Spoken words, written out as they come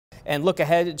And look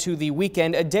ahead to the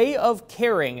weekend. A day of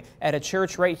caring at a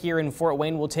church right here in Fort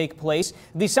Wayne will take place.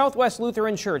 The Southwest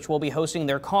Lutheran Church will be hosting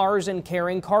their Cars and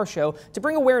Caring car show to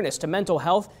bring awareness to mental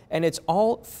health, and it's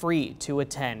all free to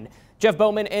attend. Jeff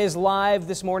Bowman is live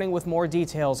this morning with more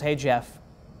details. Hey, Jeff.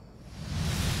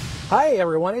 Hi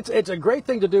everyone. It's a great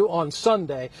thing to do on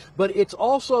Sunday, but it's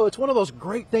one of those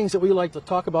great things that we like to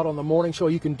talk about on the morning show.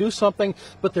 You can do something,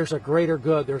 but there's a greater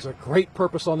good. There's a great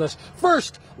purpose on this.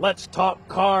 First, let's talk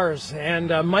cars. And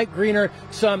Mike Greener,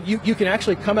 you can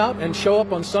actually come out and show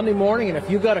up on Sunday morning, and if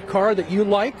you've got a car that you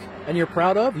like and you're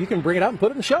proud of, you can bring it out and put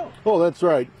it in the show. Oh, that's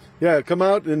right. Yeah, come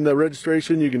out in the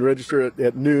registration. You can register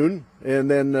at noon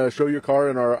and then show your car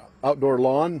in our outdoor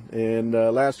lawn. And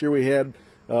last year we had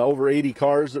over 80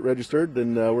 cars that registered,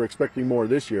 and we're expecting more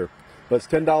this year. But it's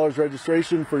 $10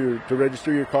 registration to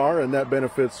register your car, and that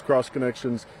benefits Cross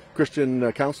Connections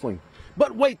Christian Counseling.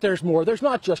 But wait, there's more. There's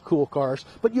not just cool cars,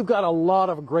 but you've got a lot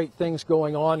of great things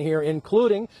going on here,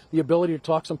 including the ability to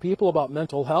talk to some people about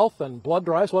mental health and blood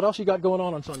drives. What else you got going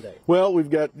on Sunday? Well, we've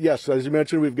got, yes, as you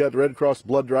mentioned, we've got the Red Cross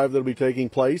blood drive that'll be taking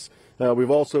place. We've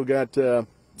also got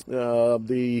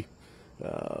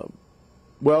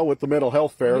with the mental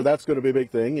health fair, that's going to be a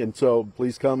big thing, and so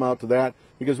please come out to that,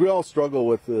 because we all struggle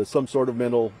with some sort of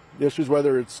mental issues,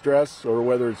 whether it's stress or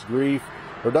whether it's grief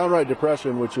or downright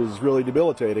depression, which is really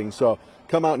debilitating. So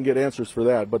come out and get answers for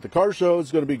that. But the car show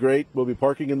is going to be great. We'll be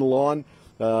parking in the lawn,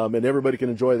 and everybody can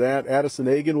enjoy that. Addison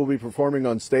Agan will be performing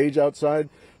on stage outside,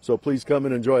 so please come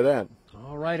and enjoy that.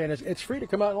 All right, and it's free to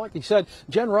come out. And like you said,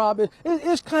 Jen Robb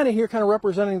is kind of here, kind of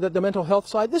representing the mental health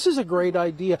side. This is a great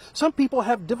idea. Some people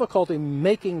have difficulty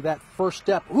making that first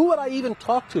step. Who would I even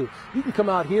talk to? You can come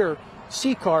out here,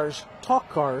 see cars, talk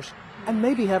cars, and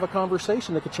maybe have a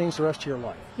conversation that could change the rest of your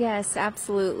life. Yes,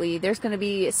 absolutely. There's going to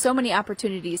be so many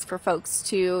opportunities for folks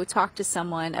to talk to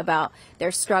someone about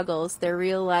their struggles, their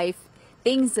real life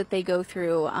things that they go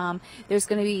through. There's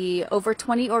going to be over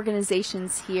 20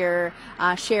 organizations here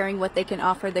sharing what they can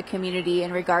offer the community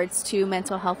in regards to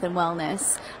mental health and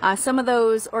wellness. Some of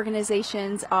those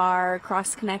organizations are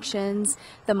Cross Connections,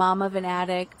 the Mom of an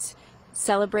Addict,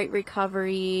 Celebrate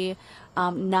Recovery,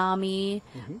 NAMI,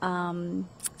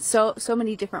 so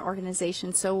many different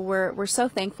organizations. So we're so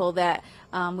thankful that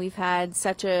we've had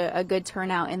such a good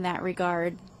turnout in that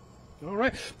regard. All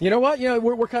right. You know what?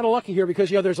 We're kind of lucky here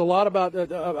because there's a lot about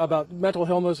mental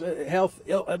health,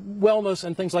 wellness,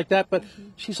 and things like that. But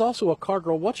she's also a car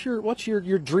girl. What's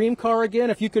your dream car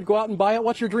again? If you could go out and buy it,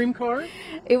 what's your dream car?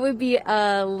 It would be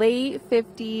a late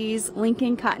 50s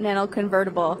Lincoln Continental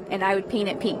convertible, and I would paint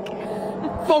it pink.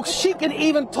 Folks, she can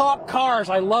even talk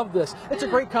cars. I love this. It's a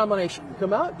great combination. You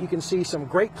come out, you can see some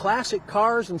great classic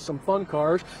cars and some fun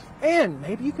cars, and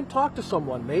maybe you can talk to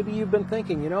someone. Maybe you've been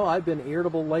thinking, I've been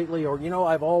irritable lately, or,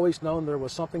 I've always known there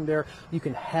was something there. You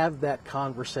can have that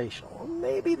conversation. Or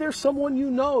maybe there's someone you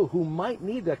know who might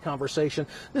need that conversation.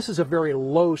 This is a very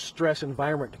low-stress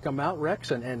environment to come out,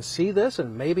 Rex, and see this,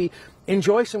 and maybe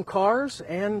enjoy some cars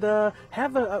and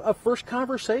have a first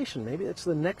conversation. Maybe it's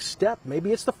the next step.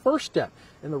 Maybe it's the first step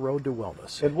in the road to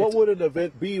wellness. And what would an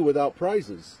event be without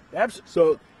prizes? Absolutely.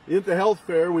 So at the health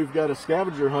fair, we've got a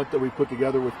scavenger hunt that we put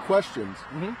together with questions,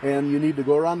 and you need to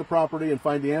go around the property and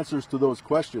find the answers to those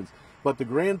questions. But the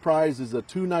grand prize is a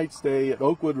 2-night stay at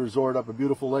Oakwood Resort up at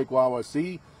beautiful Lake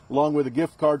Wawasee, along with a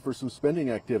gift card for some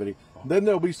spending activity. Then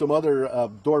there'll be some other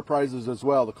door prizes as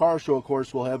well. The car show, of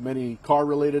course, will have many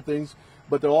car-related things,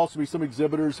 but there'll also be some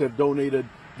exhibitors have donated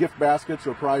gift baskets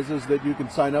or prizes that you can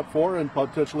sign up for and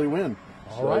potentially win.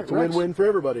 All right, it's a win-win for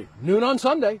everybody. Noon on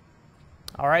Sunday.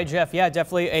 All right, Jeff. Yeah,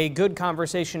 definitely a good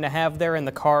conversation to have there, and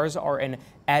the cars are an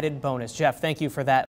added bonus. Jeff, thank you for that.